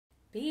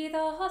Hi,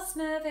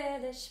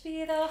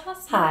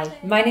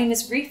 my name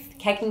is Ruth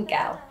Keggin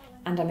Gell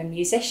and I'm a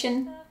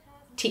musician,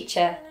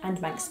 teacher and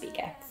Manx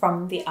speaker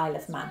from the Isle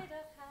of Man.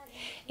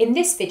 In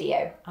this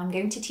video I'm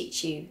going to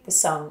teach you the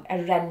song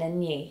Arrane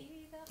Niee.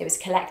 It was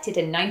collected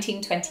in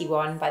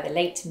 1921 by the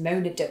late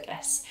Mona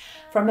Douglas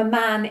from a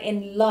man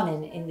in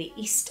Lonnon in the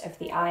east of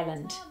the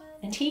island,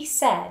 and he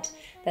said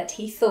that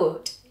he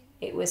thought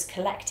it was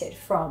collected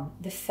from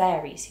the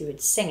fairies who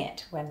would sing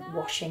it when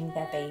washing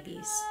their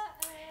babies.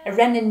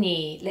 Arrane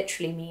Niee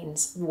literally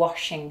means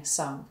washing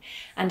song,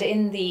 and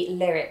in the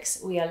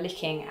lyrics we are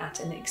looking at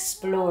and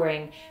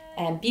exploring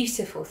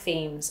beautiful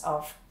themes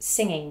of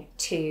singing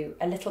to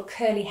a little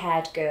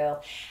curly-haired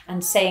girl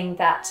and saying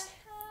that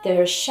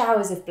there are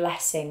showers of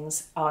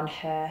blessings on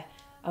her.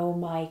 Oh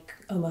my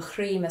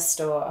chríma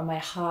store, oh my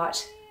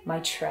heart, my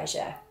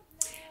treasure.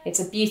 It's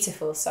a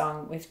beautiful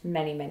song with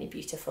many, many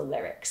beautiful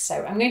lyrics.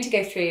 So I'm going to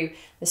go through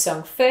the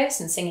song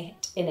first and sing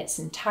it in its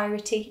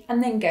entirety,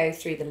 and then go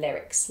through the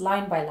lyrics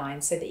line by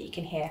line so that you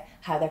can hear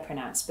how they're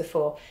pronounced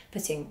before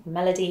putting the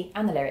melody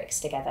and the lyrics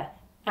together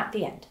at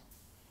the end.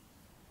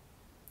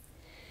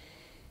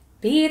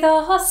 Be the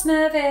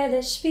hosme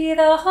village,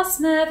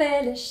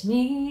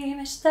 Niee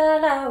mish the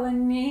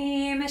lawen,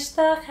 Niee mish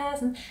the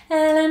chasm,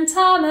 Ellen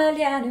tamel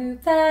yanu,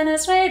 ben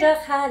as reda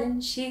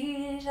chalin,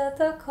 Shija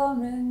the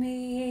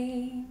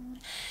comrame.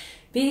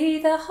 Be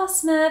the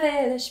hosme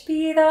village,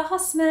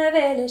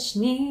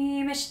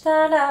 Niee mish the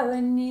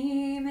lawen,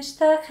 Niee mish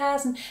the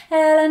chasm,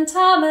 Ellen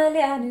tamel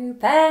yanu,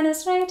 ben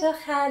as reda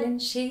chalin,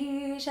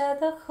 Shija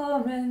the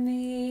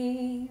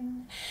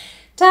comrame.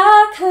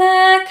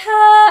 Dakle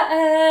ka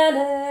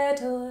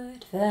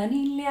eledod,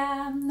 Vernin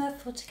liam na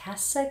fut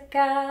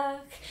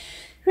kasagach,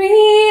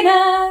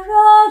 Rina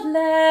rod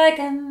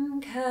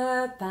legem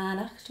ka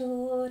banach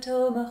dod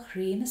o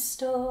machrim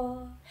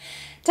sto.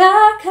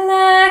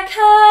 Dakle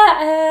ka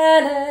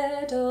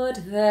eledod,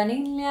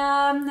 Vernin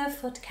liam na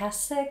fut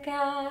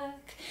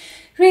kasagach,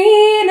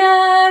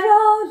 Rina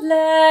rod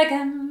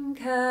legem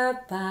ka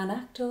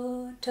banach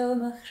dod o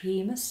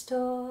machrim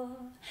sto.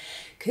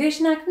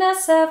 Kushnak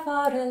nasa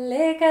for a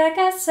lega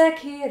gasa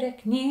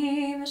kirik,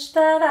 Niee mish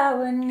the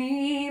lawen,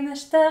 Niee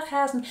mish the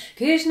chasm,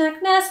 Kushnak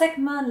nasak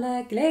man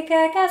leg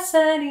lega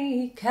gasa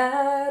ni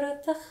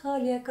carrot the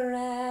cholya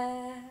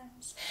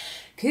grass.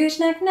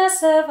 Kushnak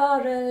nasa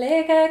for a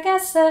lega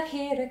gasa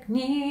kirik,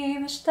 Niee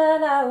mish the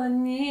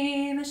lawen,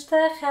 Niee mish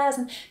the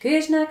chasm,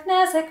 Kushnak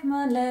nasak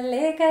man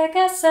lega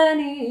gasa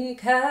ni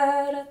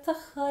carrot the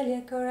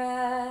cholya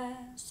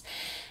grass.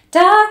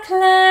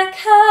 Dakle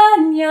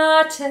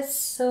kanyatis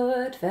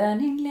sod,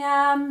 Vernin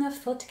liam na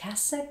fut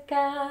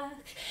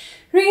kasagach,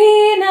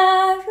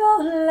 Rina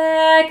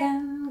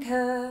rolegem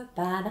ka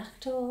banach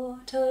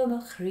dod o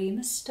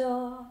machrim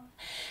sto.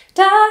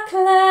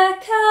 Dakle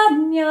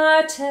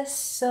kanyatis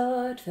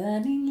sod,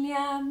 Vernin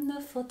liam na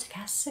fut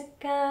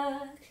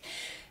kasagach,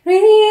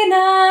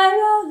 Rina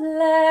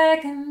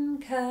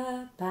rolegem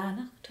ka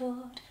banach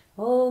dod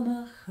o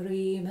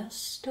machrim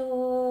sto.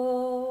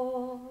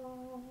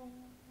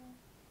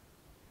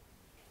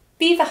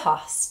 Be the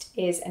host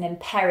is an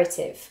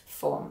imperative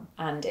form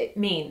and it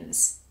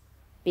means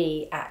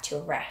be at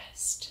your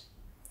rest.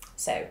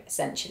 So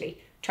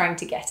essentially trying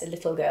to get a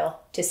little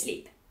girl to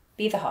sleep.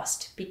 Be the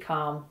host, be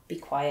calm, be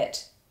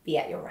quiet, be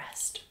at your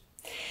rest.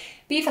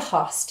 Be the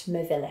host,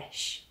 my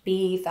village.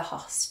 Be the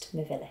host,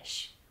 my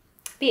village.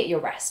 Be at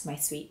your rest, my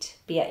sweet.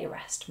 Be at your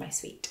rest, my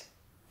sweet.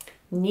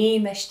 Niee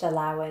mish the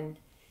lawen,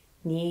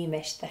 Niee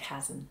mish the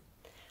chasm.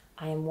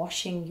 I am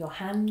washing your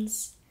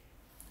hands,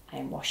 I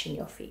am washing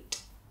your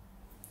feet.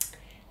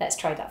 Let's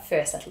try that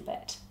first little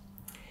bit.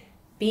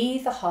 Be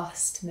the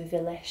host, my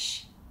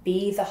village.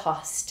 Be the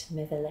host,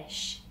 my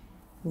village.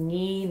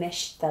 Niee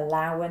mish the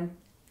lawen,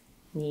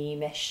 Niee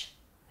mish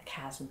the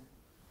chasm.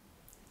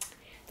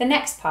 The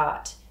next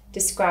part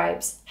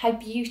describes how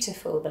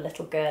beautiful the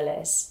little girl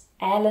is.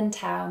 Ellen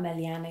tau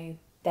melianu,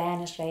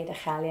 ben as reid a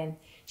chalian,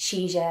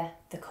 Shija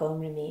the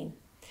comrame,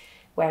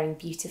 wearing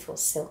beautiful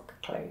silk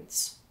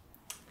clothes.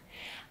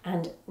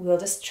 And we'll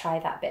just try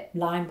that bit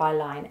line by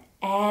line.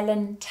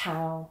 Ellen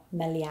tau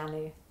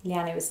melianu.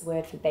 Lianu is the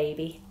word for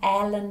baby.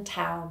 Ellen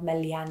tau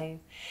melianu.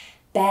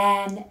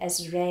 Ben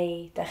as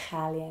rei the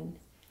chalian.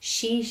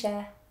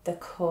 Shija the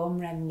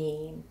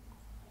comrame.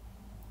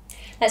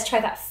 Let's try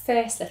that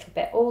first little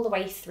bit all the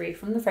way through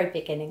from the very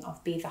beginning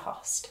of Be the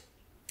Host.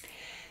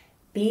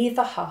 Be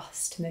the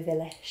host, my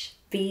village.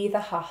 Be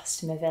the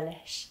host, my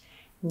village.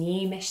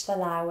 Niee mish the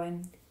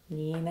lawen,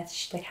 Niee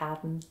mish the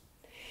chasm.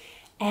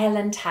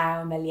 Ellen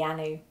tau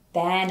melianu,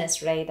 ben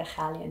as rei the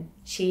chalian,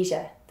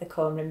 Shija the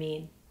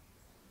comrame.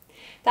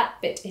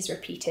 That bit is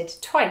repeated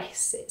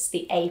twice. It's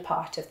the A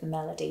part of the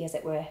melody, as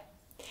it were.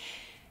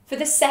 For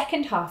the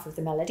second half of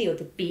the melody, or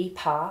the B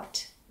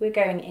part, we're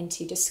going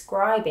into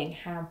describing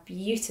how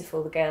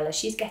beautiful the girl is.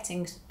 She's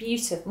getting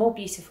more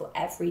beautiful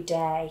every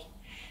day.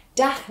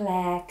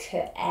 Dachle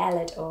ke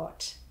eled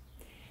ort.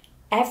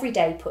 Every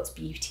day puts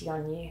beauty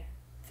on you.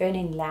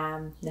 Vernin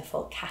lam na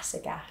fol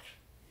casagach.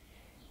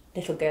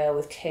 Little girl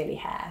with curly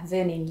hair.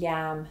 Vernin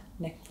lam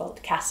na fol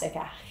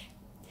casagach.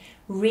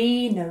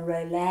 Rí na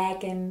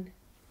rolegan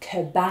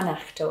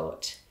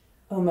cabanachtot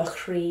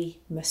omachri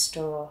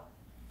mustor.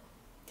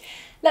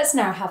 Let's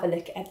now have a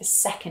look at the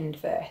second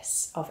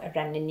verse of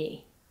Arrane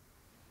Niee.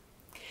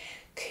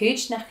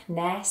 Cúdnach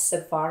nes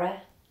sa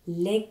vara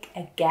lig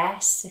a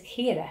gas a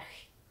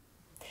chirach.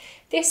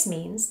 This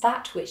means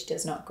that which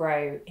does not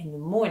grow in the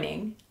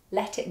morning,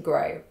 let it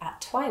grow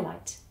at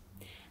twilight.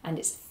 And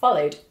it's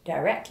followed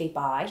directly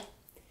by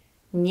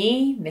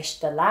Niee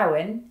mishta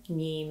lawen,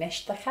 Niee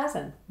mishta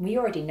chazan. We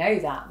already know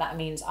that. That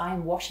means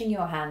I'm washing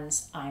your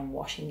hands, I'm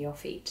washing your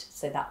feet.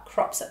 So that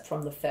crops up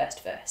from the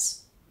first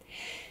verse.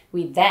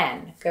 We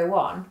then go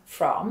on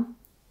from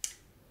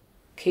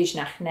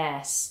Cúdnach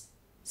nes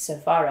sa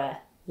vara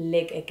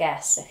lig a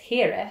gas a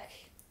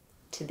chirach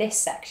to this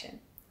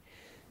section.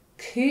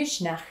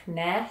 Cúdnach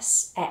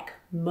nes ec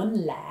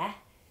munle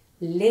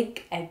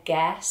lig a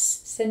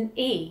gas san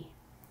e.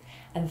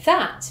 And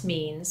that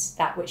means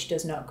that which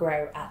does not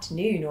grow at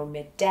noon or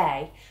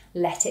midday,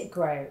 let it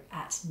grow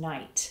at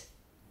night.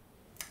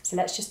 So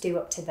let's just do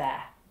up to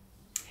there.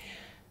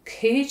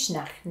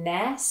 Cúdnach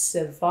nes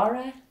sa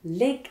vara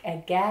lig a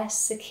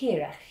gas a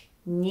chirach.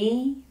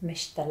 Niee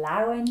mishta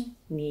lawen,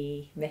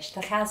 Niee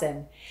mishta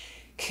chazan.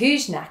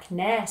 Cúdnach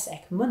nes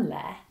ec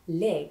munle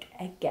lig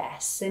a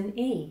gas san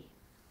e.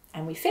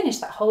 And we finish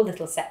that whole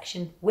little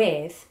section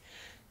with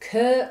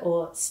Cur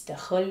orts de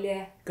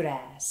chulle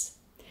gras.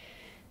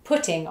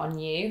 Putting on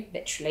you,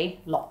 literally,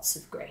 lots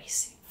of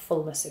grace,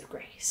 fullness of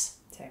grace.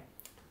 So,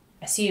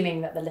 assuming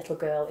that the little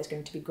girl is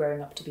going to be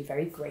growing up to be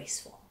very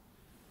graceful.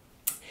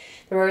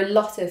 There are a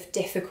lot of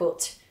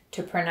difficult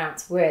to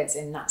pronounce words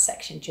in that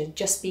section.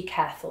 Just be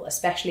careful,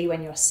 especially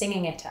when you're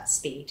singing it at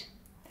speed.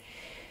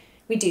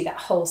 We do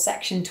that whole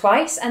section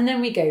twice, and then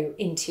we go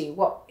into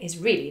what is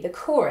really the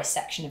chorus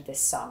section of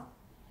this song.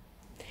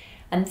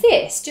 And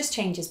this just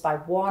changes by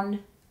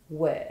one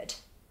word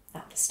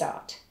at the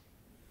start.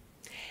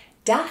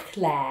 Dach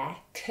le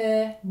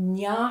cur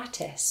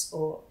nyatis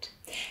ort.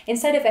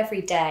 Instead of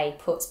every day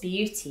puts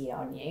beauty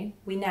on you,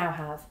 we now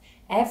have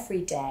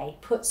every day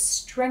puts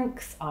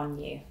strength on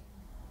you.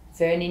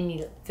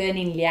 Vernin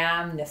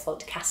liam na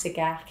fult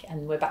casagach,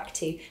 and we're back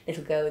to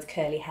little girl with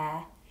curly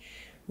hair.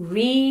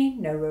 Rí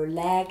na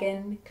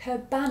rolegan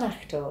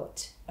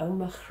cabanachtot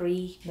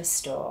omachri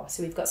mustor.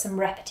 So we've got some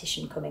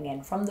repetition coming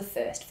in from the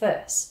first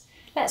verse.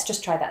 Let's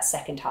just try that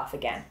second half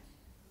again.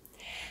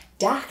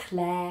 Dach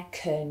le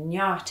cur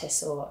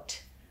nyatis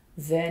ort,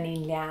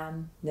 vernin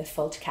liam na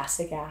fult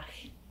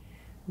casagach.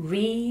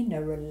 Rí na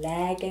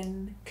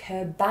rolegan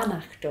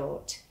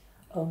cabanachtot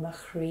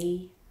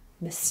omachri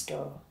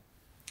mustor.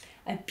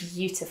 A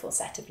beautiful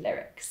set of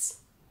lyrics.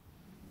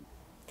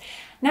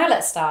 Now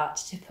let's start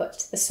to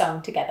put the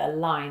song together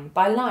line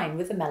by line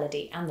with the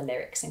melody and the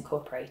lyrics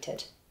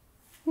incorporated.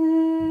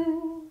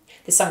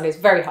 The song goes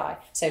very high,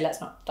 so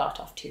let's not start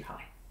off too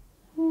high.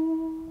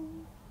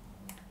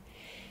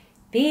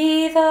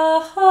 Be the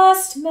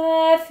host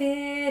my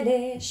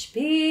village,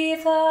 be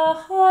the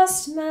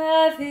host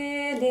my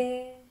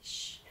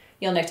village.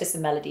 You'll notice the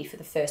melody for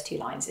the first two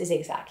lines is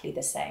exactly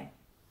the same.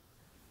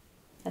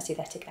 Let's do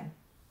that again.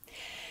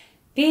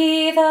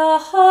 Be the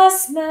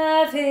host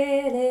my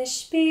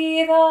village,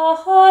 be the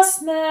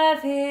host my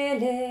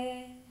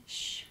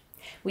village.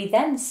 We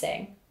then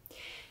sing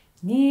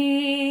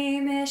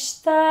Niee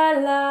mishta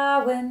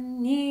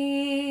lawen,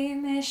 Niee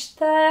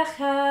mishta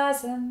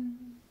chazan.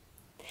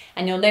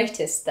 And you'll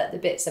notice that the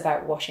bits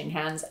about washing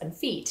hands and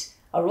feet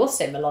are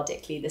also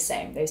melodically the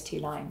same, those two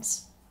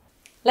lines.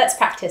 Let's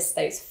practice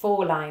those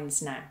 4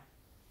 lines now.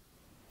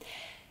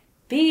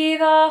 Be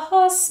the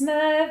host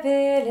my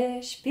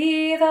village,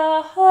 be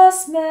the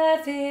host my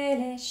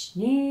village,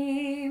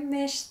 Niee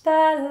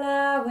mishta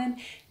lawen,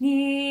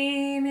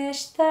 Niee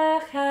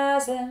mishta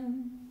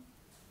chazan.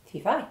 Fy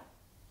vai.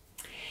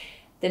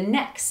 The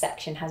next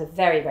section has a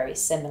very, very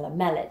similar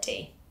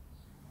melody.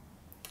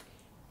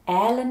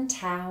 Ellen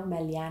tau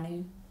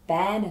melianu,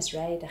 ben as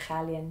re de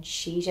chalian,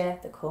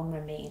 shija the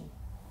cumra mean.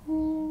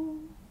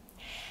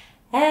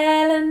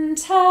 Ellen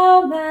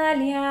tau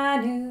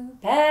melianu,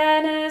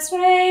 ben as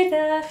re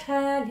de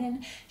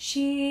chalian,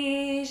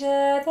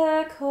 shija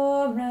the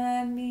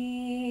cumra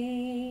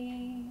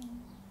mean.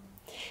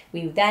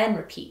 We then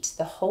repeat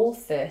the whole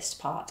first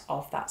part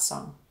of that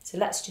song. So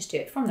let's just do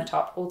it from the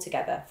top all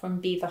together, from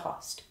Be the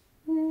Host.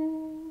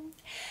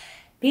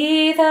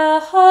 Be the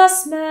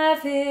host my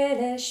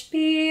village,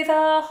 be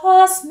the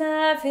host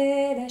my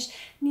village,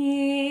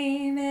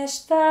 Niee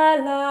mishta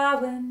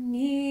lawen,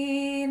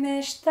 Niee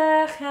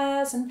mishta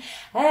chazan,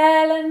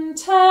 Ellen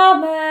tau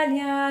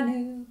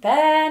melianu,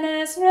 ben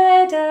as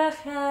re de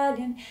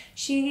chalian,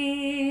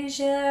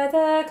 shija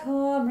the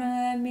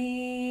cumra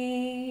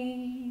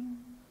mean.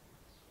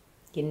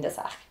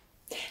 Yindasach.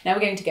 Now we're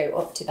going to go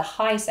up to the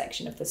high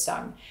section of the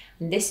song,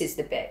 and this is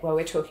the bit where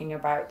we're talking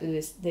about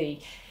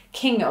the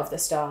King of the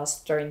Stars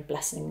throwing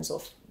blessings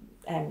or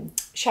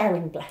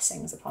showering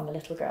blessings upon the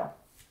little girl.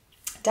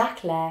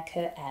 Dach le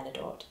cur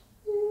eladord.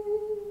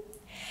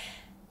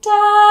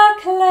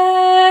 Dach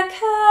le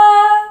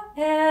cur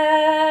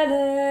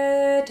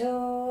eladord.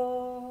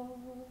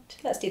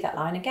 Let's do that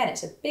line again.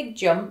 It's a big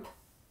jump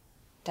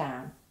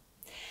down.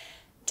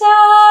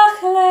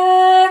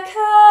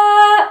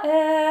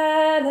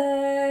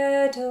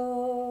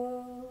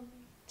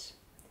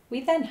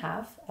 We then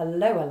have a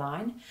lower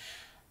line.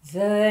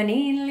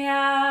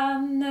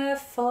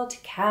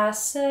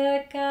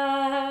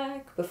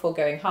 Before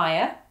going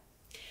higher.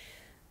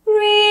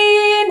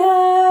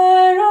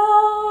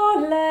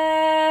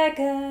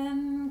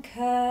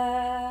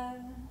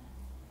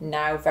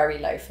 Now very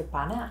low for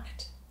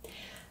Bannacht.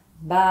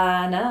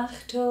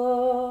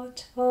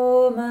 Bannachtot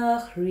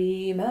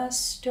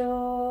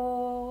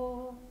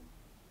omachrimasto.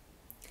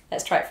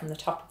 Let's try it from the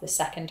top of the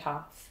second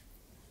half.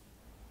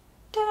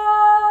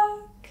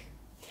 Dark,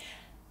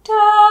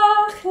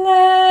 dark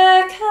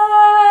leka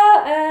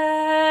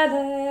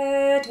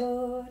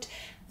eledot,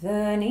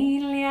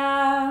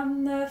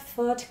 verniliam the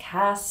foot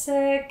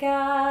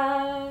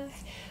kasegach,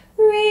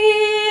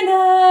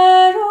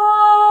 rina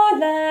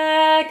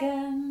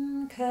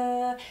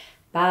rolegenke,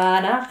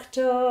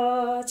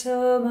 Bannachtot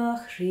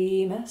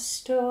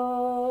omachrimasto.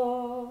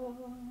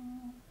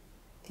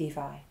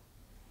 Vivi.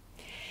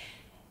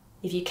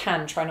 If you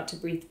can, try not to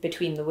breathe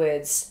between the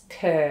words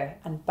cur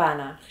and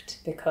bannacht,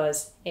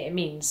 because it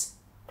means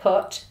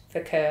put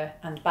for cur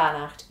and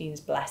bannacht means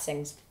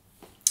blessings,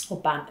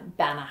 or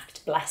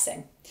bannacht,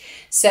 blessing.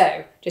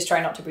 So just try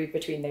not to breathe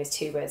between those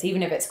two words,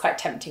 even if it's quite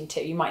tempting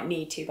to. You might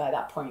need to by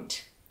that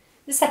point.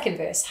 The second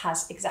verse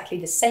has exactly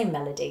the same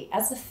melody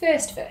as the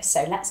first verse,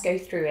 so let's go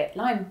through it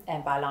line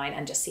by line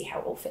and just see how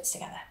it all fits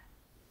together.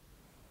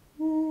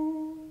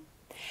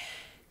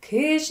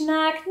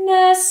 Kujnak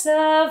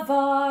nesa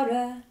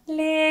vara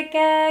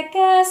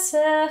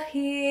ligagasa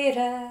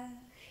hirach.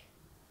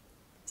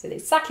 So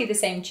it's exactly the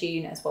same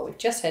tune as what we've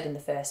just heard in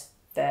the first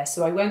verse,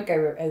 so I won't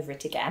go over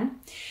it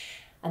again.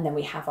 And then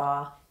we have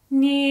our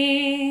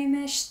Niee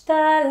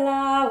mishta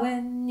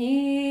lawen,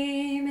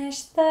 Niee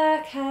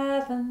mishta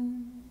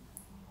kavan.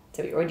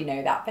 So we already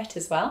know that bit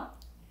as well.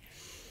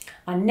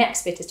 Our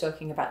next bit is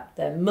talking about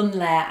the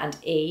munle and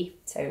e,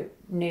 so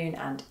noon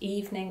and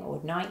evening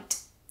or night.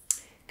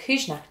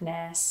 Kujnak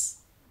nes,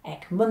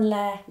 ek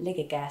munle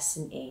ligages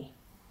and e.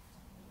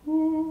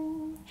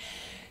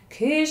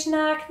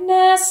 Kujnak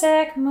nes,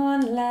 ek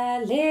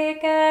munle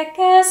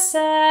ligages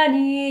and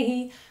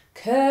e,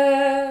 ke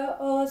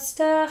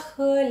osta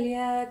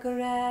chulya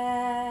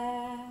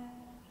gres.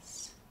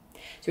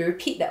 So we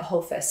repeat that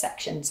whole first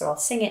section, so I'll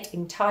sing it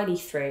entirely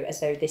through as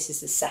though this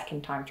is the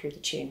second time through the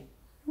tune.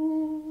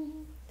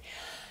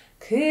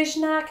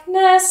 Kujnak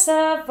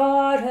nesa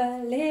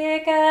vara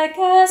lega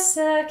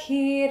gesa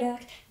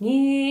kirach,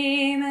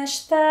 Niee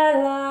mishta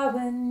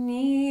lawen,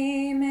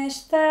 Niee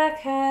mishta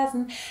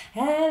kavan,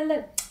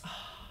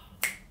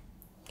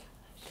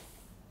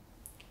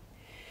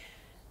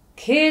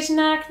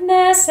 Kujnak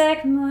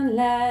nesek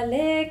munla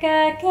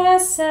lega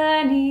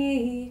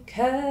gesani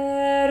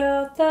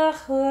kerot the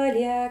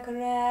chulya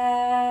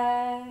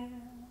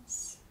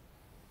gres.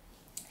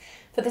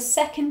 For the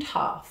second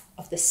half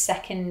of the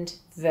second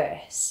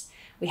verse,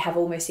 we have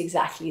almost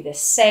exactly the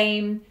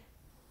same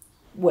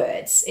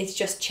words. It's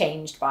just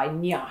changed by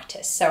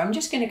nyatis. So I'm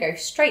just going to go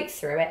straight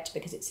through it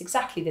because it's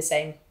exactly the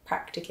same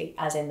practically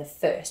as in the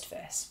first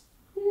verse.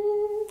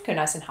 Go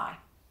nice and high.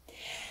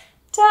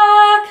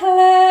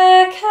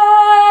 Dakle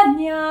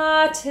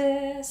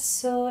kanyatis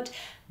sod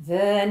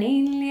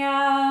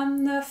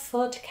verniliam the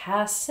foot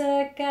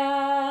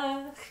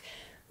kasagach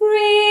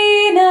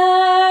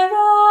rina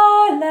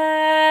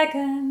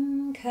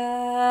rolegan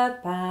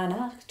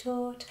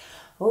kabanachtot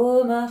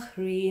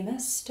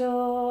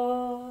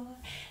omachrimasto.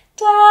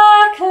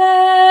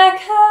 Dakle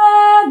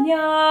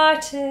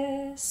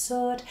kanyatis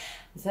sod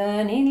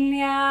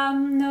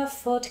verniliam the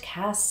foot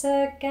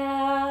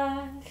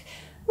kasagach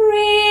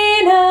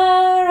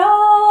rina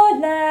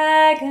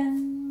rolegan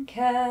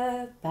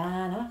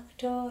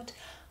kabanachtot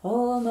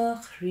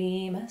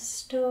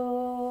omachrimasto.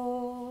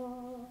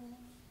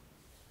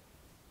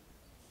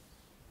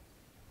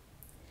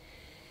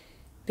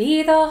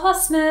 Be the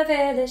hosme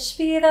velish,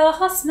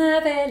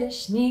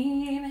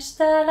 Niee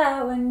mishta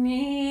lawen,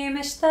 Niee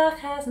mishta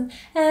chasm,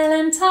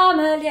 Ellen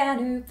tamel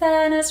yanu,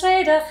 Benes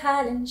reda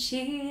chalin,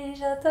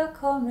 Shija the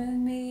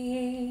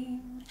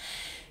komremim.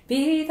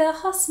 Be the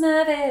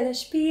hosme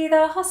velish,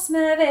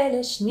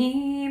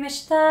 Niee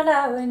mishta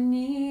lawen,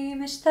 Niee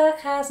mishta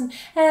chasm,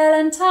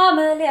 Ellen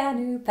tamel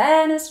yanu,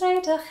 Benes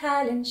reda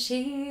chalin,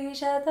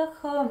 Shija the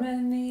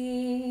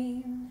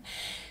komremim.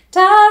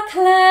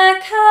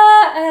 Dakle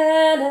ka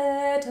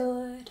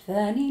eledod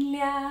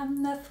verniliam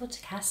the foot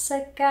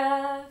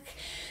kasagach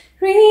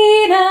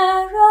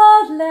rina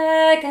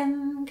rodlegan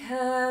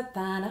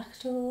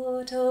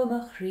kabanachtot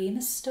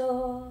omachrimasto.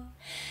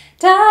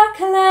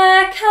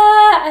 Dakle ka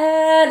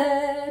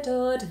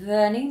eledod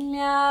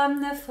verniliam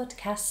the foot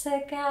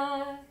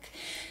kasagach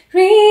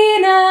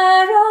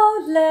Rina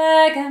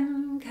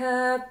rolegam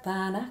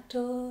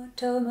kabanakto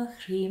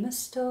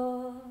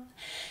tomachrimasto.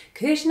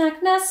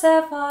 Kushnak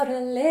nasa for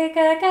a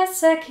lega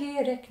gasa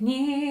kirik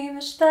ni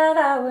mishta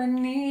lawan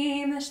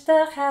ni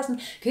mishta chasm.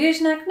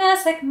 Kushnak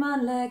nasak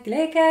man leg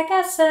lega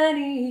gasa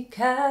ni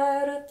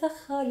karat the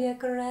cholya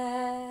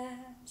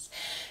grass.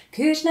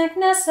 Kushnak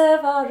nasa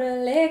for a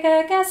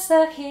lega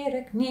gasa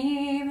kirik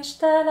ni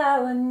mishta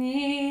lawan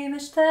ni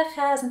mishta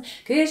chasm.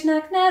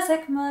 Kushnak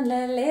nasak man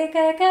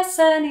lega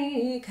gasa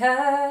ni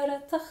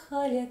karat the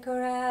cholya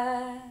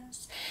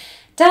grass.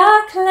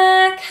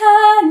 Dakle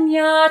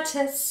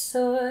kanyatis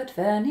sod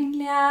verning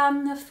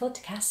liam na fot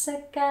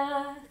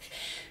kasagach.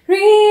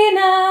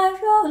 Rina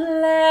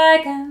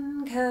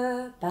rolegan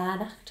ke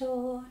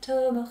banachto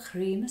to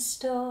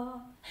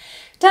machrimasto.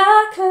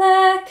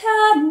 Dakle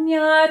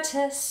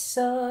kanyatis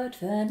sod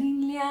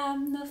verning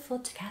liam na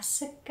fot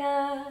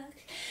kasagach.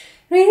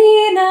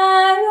 Rina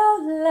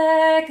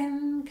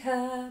rolegan ke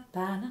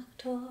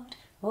banachto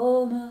to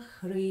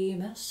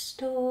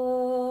machrimasto.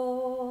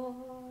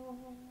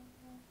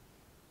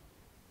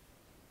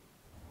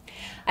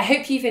 I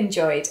hope you've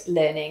enjoyed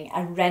learning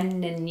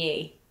Arrane and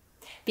Niee.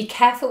 Be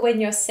careful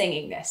when you're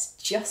singing this,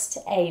 just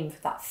to aim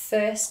for that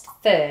first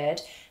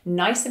third,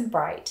 nice and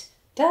bright.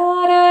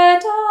 Da da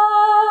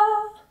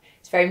da.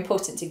 It's very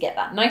important to get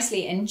that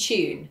nicely in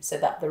tune so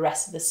that the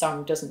rest of the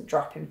song doesn't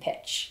drop in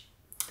pitch.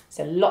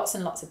 So lots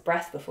and lots of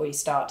breath before you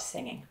start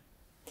singing.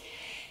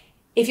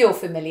 If you're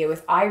familiar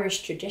with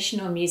Irish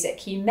traditional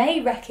music, you may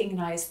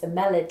recognise the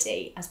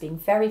melody as being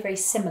very, very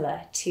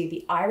similar to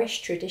the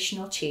Irish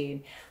traditional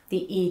tune,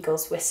 The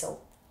Eagle's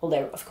Whistle,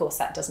 although of course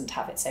that doesn't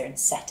have its own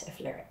set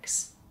of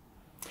lyrics.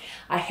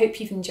 I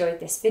hope you've enjoyed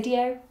this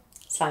video.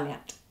 Slán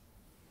leat.